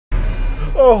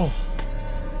Oh!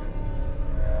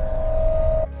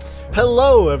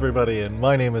 Hello everybody, and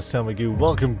my name is Tamagoo.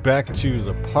 Welcome back to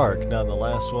the park. Now in the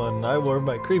last one, I wore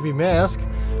my creepy mask.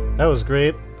 That was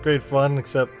great. Great fun,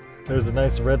 except there's a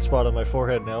nice red spot on my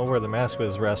forehead now where the mask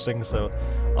was resting, so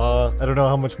I don't know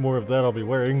how much more of that I'll be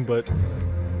wearing, but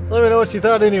let me know what you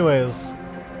thought anyways,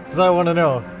 because I want to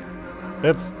know.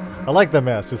 I like that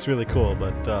mask, it's really cool,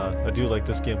 but I do like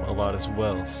this game a lot as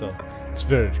well, so it's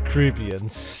very creepy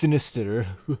and sinister.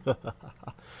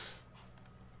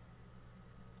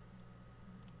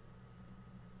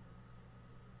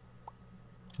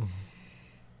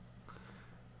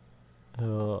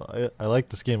 I like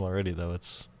this game already, though.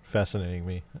 It's fascinating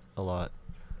me a lot.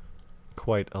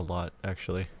 Quite a lot,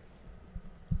 actually.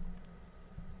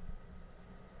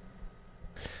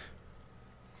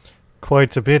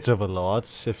 Quite a bit of a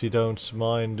lot, if you don't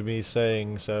mind me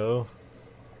saying so.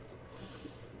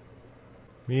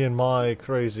 Me and my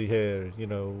crazy hair, you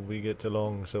know, we get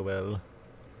along so well.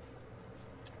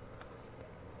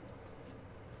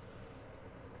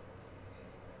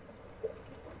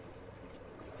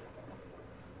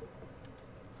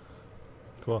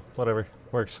 Cool, whatever.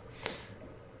 Works.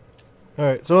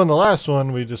 Alright, so in the last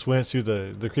one, we just went through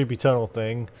the creepy tunnel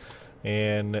thing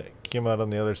and came out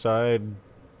on the other side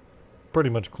pretty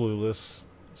much clueless,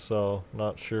 so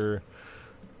not sure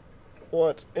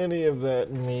what any of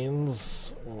that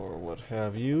means or what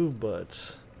have you,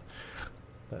 but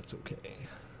that's okay.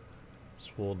 So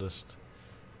we'll just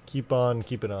keep on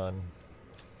keeping on.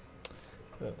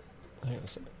 Hang on a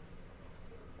second.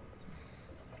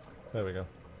 There we go.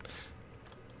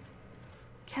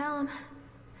 Callum,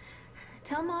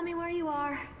 tell Mommy where you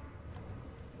are.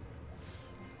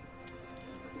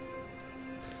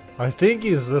 I think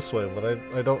he's this way, but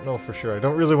I don't know for sure. I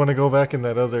don't really want to go back in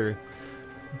that other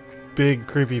big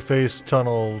creepy face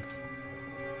tunnel.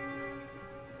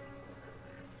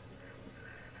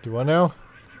 Do I now?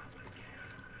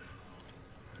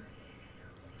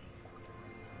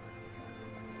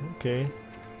 Okay.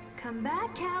 Come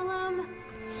back, Callum.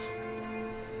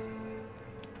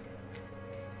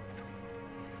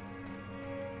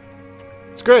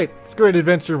 It's great. It's a great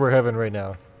adventure we're having right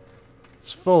now.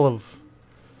 It's full of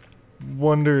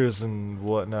wonders and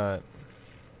whatnot.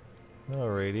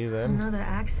 Alrighty then. Another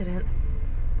accident.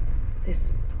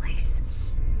 This place.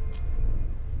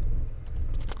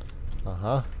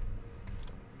 Uh-huh.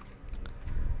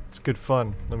 It's good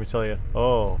fun, let me tell you.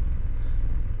 Oh.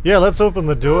 Yeah, let's open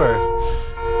the door.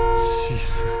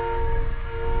 Jeez.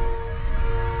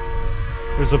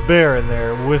 There's a bear in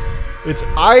there with its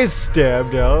eyes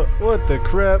stabbed out. What the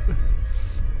crap?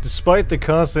 Despite the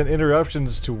constant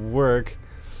interruptions to work,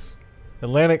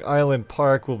 Atlantic Island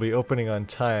Park will be opening on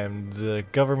time. The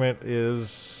governor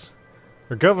is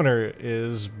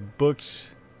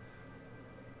booked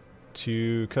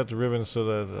to cut the ribbon, so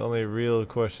that the only real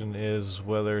question is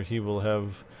whether he will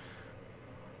have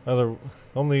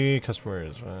only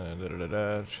customers.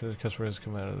 Customers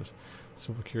come out of this.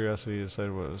 Simple curiosity to decide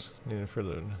what was needed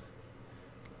further.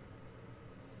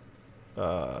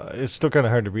 It's still kind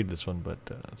of hard to read this one, but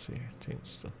let's see.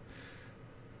 Still.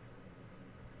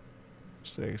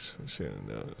 Mistakes.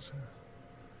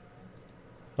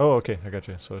 Oh, okay, I got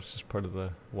you. So it's just part of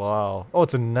the. Wow. Oh,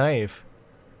 it's a knife.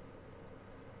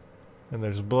 And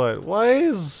there's blood. Why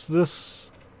is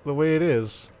this the way it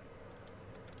is?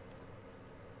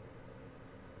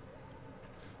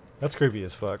 That's creepy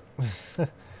as fuck.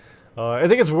 I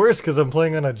think it's worse because I'm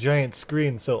playing on a giant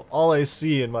screen, so all I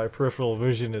see in my peripheral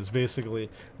vision is basically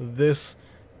this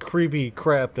creepy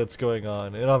crap that's going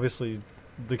on, and obviously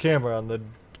the camera on the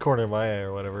corner of my eye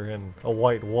or whatever, and a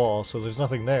white wall, so there's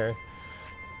nothing there.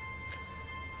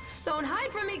 Don't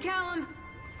hide from me, Callum.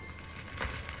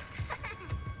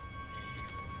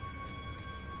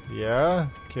 Yeah?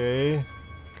 Okay.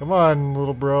 Come on,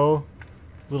 little bro.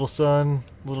 Little son.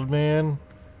 Little man.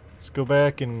 Let's go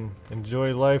back and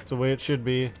enjoy life the way it should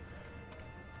be.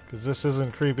 Because this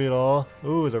isn't creepy at all.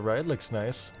 Ooh, the ride looks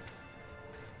nice.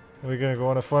 Are we gonna go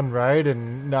on a fun ride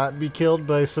and not be killed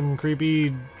by some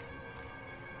creepy...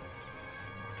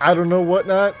 I don't know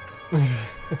whatnot?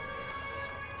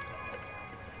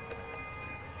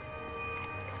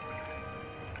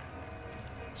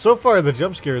 So far, the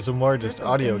jump scares are more just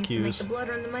audio cues. Make the blood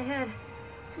run to my head.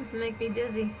 Make me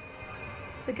dizzy.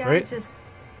 The guy Right? just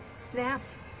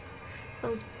snapped.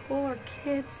 Those poor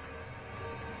kids.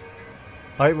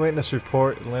 Eyewitness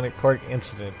report, Atlantic Park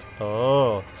incident.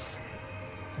 Oh.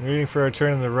 Waiting for our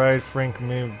turn in the ride, Frank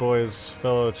Boy's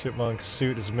fellow chipmunk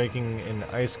suit is making an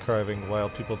ice carving while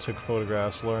people took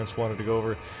photographs. Lawrence wanted to go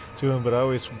over to him, but I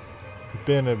always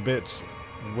been a bit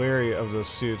wary of those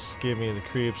suits. Gave me the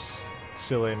creeps.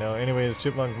 silly now. Anyway, the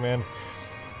chipmunk man,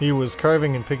 he was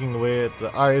carving and picking away at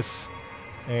the ice,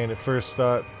 and at first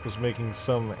thought was making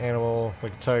some animal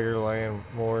like a tiger, lion,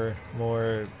 more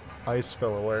ice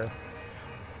fell away.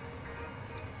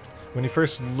 When he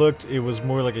first looked, it was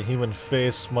more like a human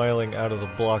face smiling out of the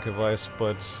block of ice,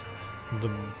 but the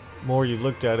more you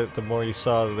looked at it, the more you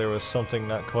saw that there was something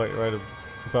not quite right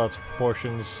about the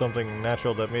proportions, something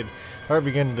natural that made heart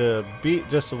begin to beat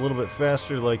just a little bit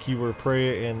faster, like you were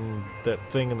prey and that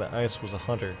thing in the ice was a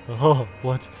hunter. Oh,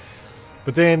 what?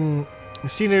 But then the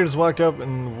seniors walked up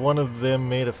and one of them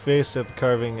made a face at the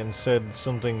carving and said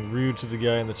something rude to the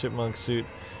guy in the chipmunk suit,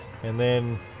 and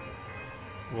then,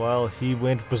 well, he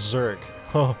went berserk.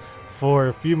 For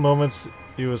a few moments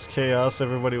it was chaos.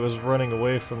 Everybody was running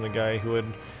away from the guy who had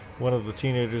one of the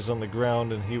teenagers on the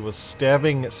ground, and he was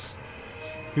stabbing.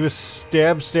 He was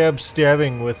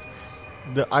stabbing with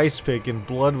the ice pick, and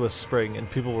blood was spraying, and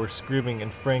people were screaming,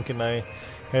 and Frank and I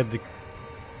had the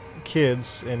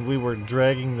kids, and we were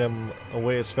dragging them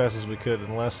away as fast as we could, and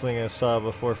the last thing I saw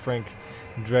before Frank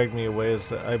dragged me away is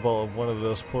the eyeball of one of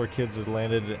those poor kids that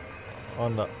landed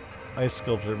on the ice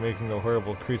sculpture, making the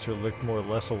horrible creature look more or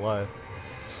less alive.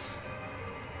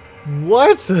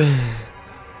 What?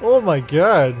 Oh my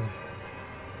god.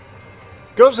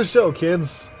 Goes to show,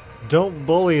 kids. Don't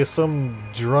bully some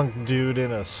drunk dude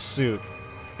in a suit.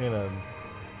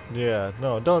 Yeah,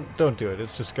 no, don't do it.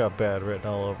 It's just got bad written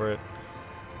all over it.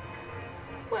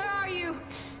 Where are you?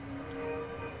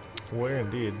 Where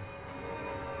indeed.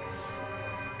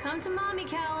 Come to mommy,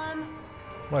 Callum.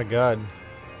 My god.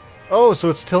 Oh, so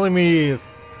it's telling me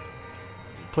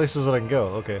places that I can go.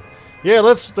 Okay. Yeah,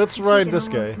 let's ride this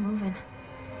guy.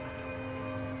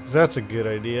 That's a good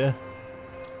idea.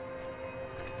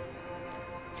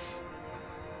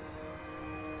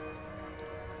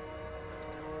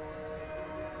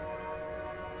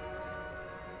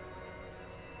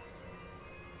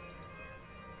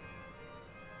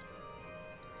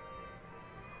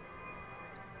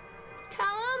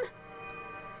 Callum?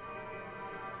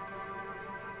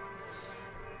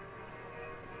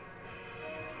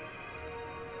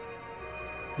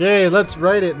 Yay, let's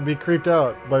ride it and be creeped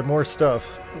out by more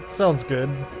stuff. That sounds good.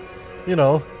 You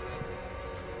know.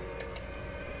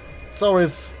 It's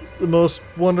always the most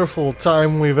wonderful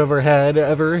time we've ever had,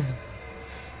 ever.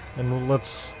 And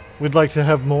we'd like to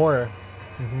have more.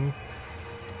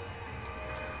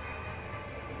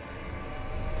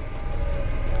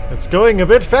 It's going a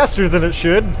bit faster than it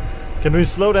should. Can we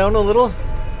slow down a little?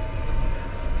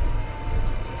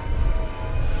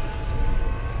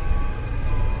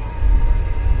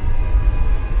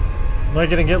 Am I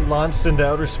gonna get launched into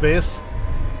outer space?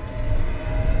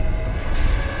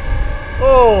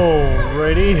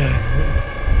 Alrighty.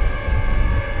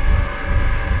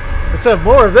 Let's have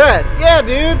more of that. Yeah,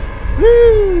 dude.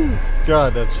 Woo!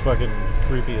 God, that's fucking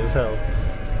creepy as hell.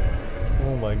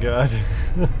 Oh my god.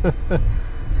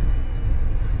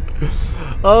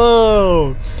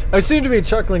 Oh, I seem to be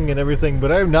chuckling and everything,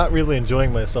 but I'm not really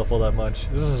enjoying myself all that much.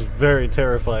 This is very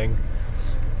terrifying.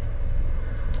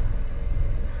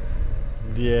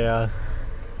 Yeah.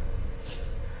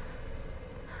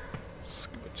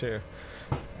 Stupid chair.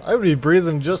 I would be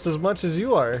breathing just as much as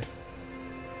you are.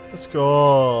 Let's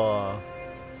go.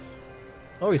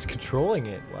 Oh, he's controlling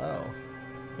it. Wow.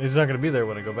 He's not going to be there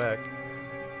when I go back.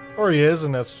 Or he is,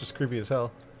 and that's just creepy as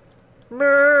hell.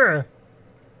 Murr!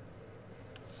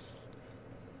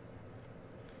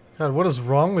 God, what is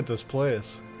wrong with this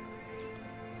place?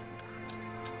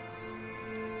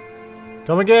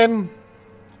 Come again!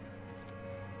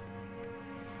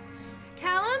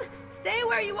 Callum, stay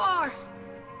where you are.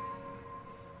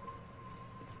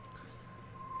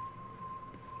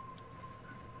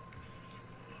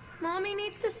 Mommy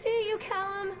needs to see you,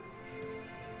 Callum.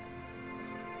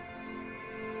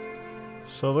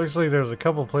 So it looks like there's a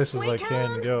couple places Wait, I can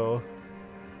Callum? go.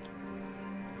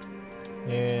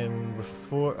 And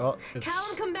before... Oh, it's...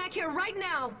 Callum, come back here right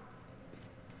now.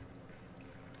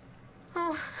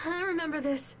 Oh, I remember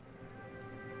this.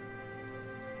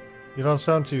 You don't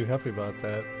sound too happy about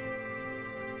that.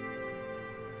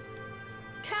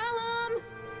 Callum!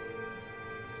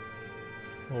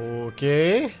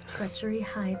 Okay. Treachery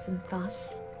hides in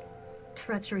thoughts.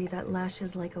 Treachery that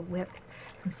lashes like a whip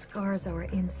and scars our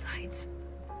insides.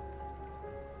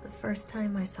 The first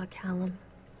time I saw Callum,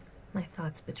 my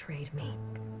thoughts betrayed me.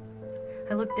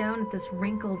 I looked down at this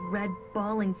wrinkled, red,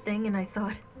 bawling thing and I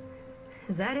thought,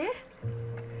 is that it?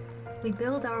 We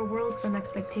build our world from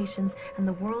expectations, and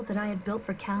the world that I had built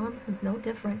for Callum was no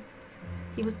different.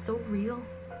 He was so real,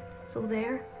 so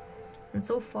there, and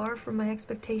so far from my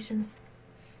expectations.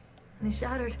 And they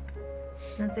shattered.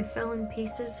 And as they fell in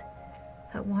pieces,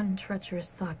 That one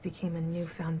treacherous thought became a new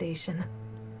foundation.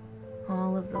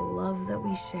 All of the love that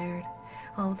we shared,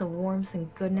 all of the warmth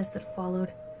and goodness that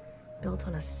followed, built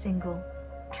on a single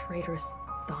traitorous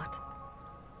thought.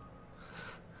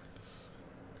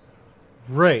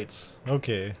 Right.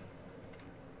 Okay.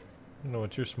 I don't know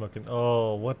what you're smoking.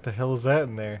 Oh, what the hell is that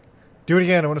in there? Do it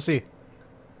again. I want to see.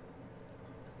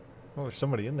 Oh, there's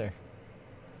somebody in there.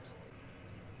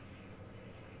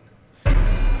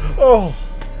 Oh!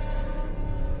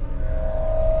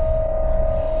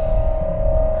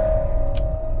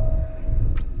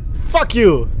 Fuck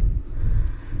you!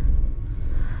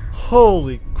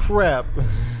 Holy crap.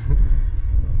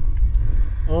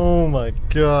 Oh my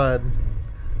god.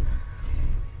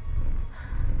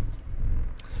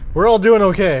 We're all doing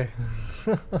okay.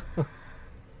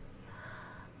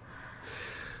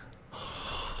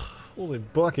 Holy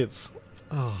buckets.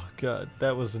 Oh god,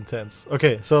 that was intense.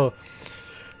 Okay, so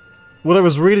what I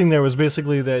was reading there was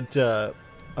basically that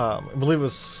I believe it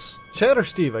was Chad or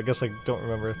Steve, I guess I don't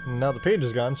remember. Now the page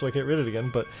is gone, so I can't read it again,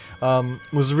 but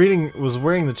was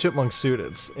wearing the chipmunk suit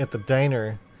at the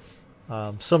diner,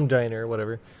 some diner,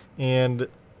 whatever, and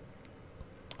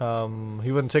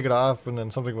he wouldn't take it off, and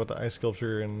then something about the ice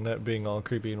sculpture and that being all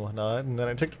creepy and whatnot, and then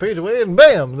I took the page away and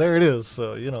bam, there it is.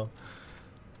 So, you know,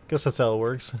 guess that's how it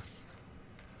works.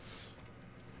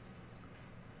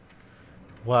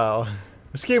 Wow.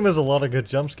 This game has a lot of good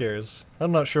jump scares.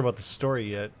 I'm not sure about the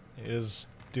story yet. It is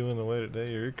doing the way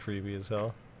today. You're creepy as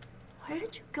hell. Where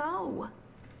did you go?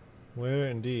 Where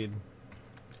indeed?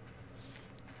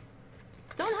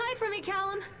 Don't hide from me,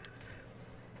 Callum.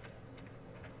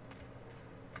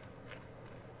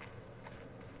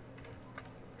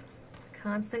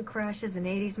 Constant crashes and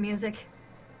 80s music.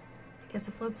 Guess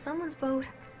it floats someone's boat.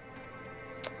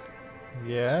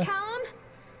 Yeah? Callum?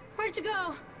 Where'd you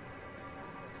go?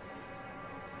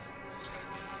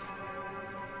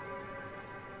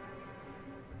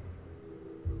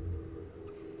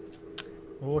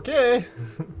 Okay.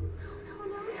 No.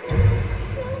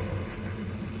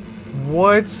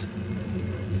 What?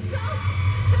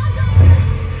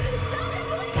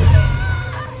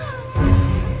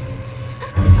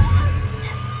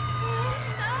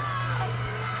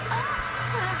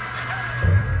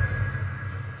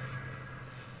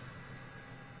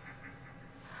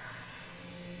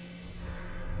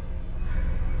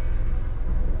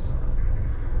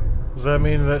 Does that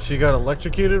mean that she got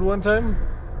electrocuted one time?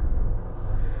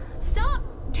 Stop!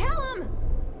 Callum!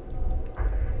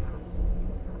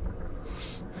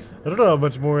 I don't know how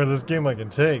much more of this game I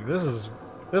can take. This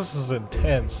is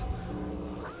intense.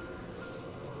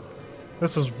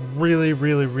 This is really,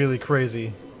 really, really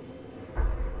crazy.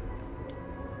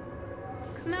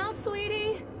 Come out,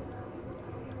 sweetie.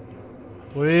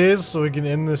 Please, so we can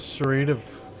end this charade of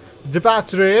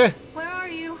debauchery. Where are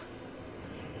you?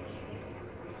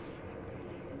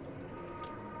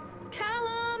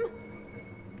 Callum!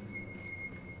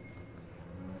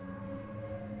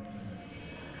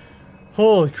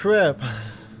 Holy crap.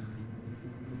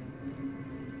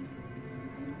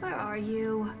 Where are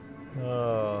you?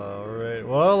 Alright,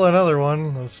 well, another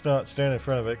one. Let's not stand in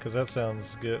front of it, because that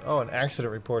sounds good. Oh, an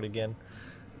accident report again.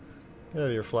 Get out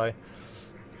of here, fly.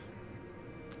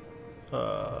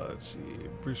 Let's see.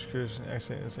 Bruce Kirsten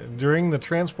accident. During the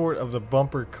transport of the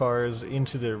bumper cars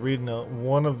into the arena,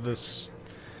 one of the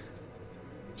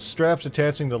straps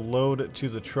attaching the load to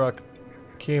the truck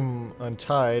came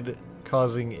untied,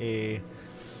 causing a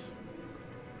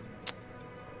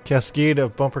cascade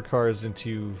of bumper cars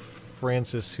into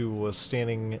Francis, who was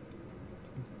standing...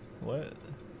 What?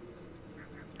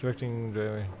 Directing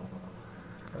driver.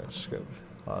 Script.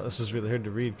 Wow, this is really hard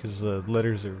to read because the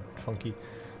letters are funky.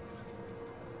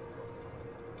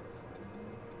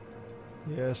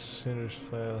 Yes, Sanders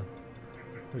file.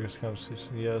 Rigorous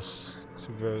conversation. Yes,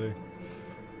 supervisor.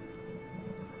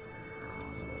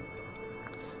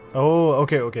 Oh,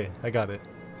 okay, I got it.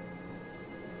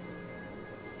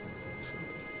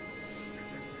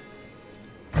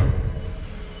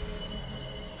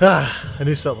 Ah, I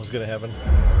knew something was gonna happen.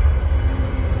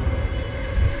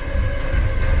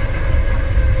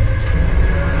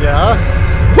 Yeah.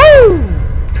 Woo!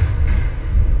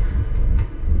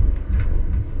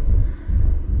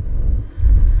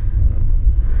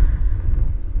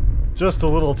 Just a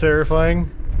little terrifying.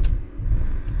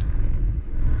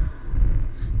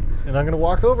 And I'm gonna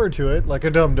walk over to it like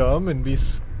a dum-dum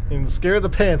and scare the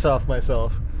pants off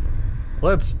myself.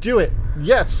 Let's do it.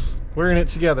 Yes, we're in it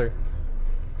together.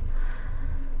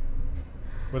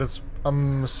 But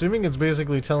I'm assuming it's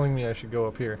basically telling me I should go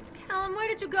up here. Callum, where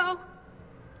did you go?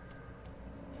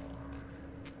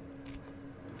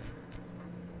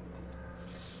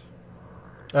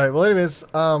 Alright, well anyways,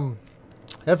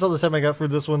 that's all the time I got for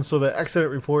this one. So the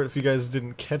accident report, if you guys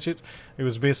didn't catch it, it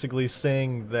was basically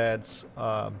saying that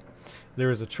there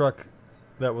was a truck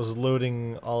that was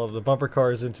loading all of the bumper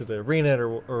cars into the arena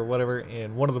or whatever,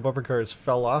 and one of the bumper cars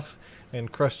fell off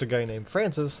and crushed a guy named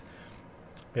Francis,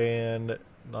 and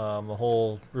a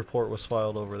whole report was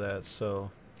filed over that. So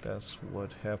that's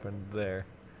what happened there.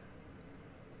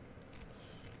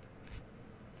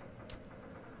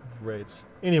 Right.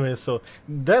 Anyways, so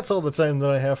that's all the time that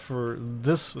I have for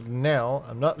this now.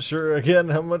 I'm not sure, again,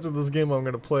 how much of this game I'm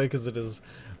going to play because it is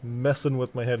messing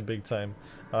with my head big time.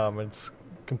 It's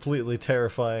completely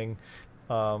terrifying.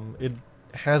 It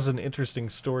has an interesting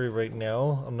story right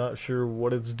now. I'm not sure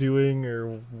what it's doing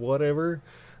or whatever,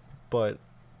 but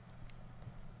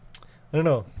I don't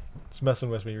know. It's messing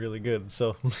with me really good.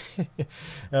 So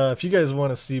if you guys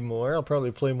want to see more, I'll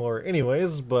probably play more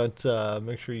anyways, but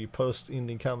make sure you post in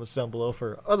the comments down below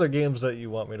for other games that you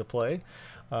want me to play,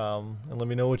 and let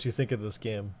me know what you think of this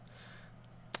game.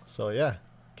 So yeah,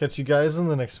 catch you guys in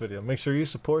the next video. Make sure you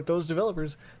support those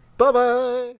developers. Bye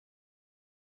bye.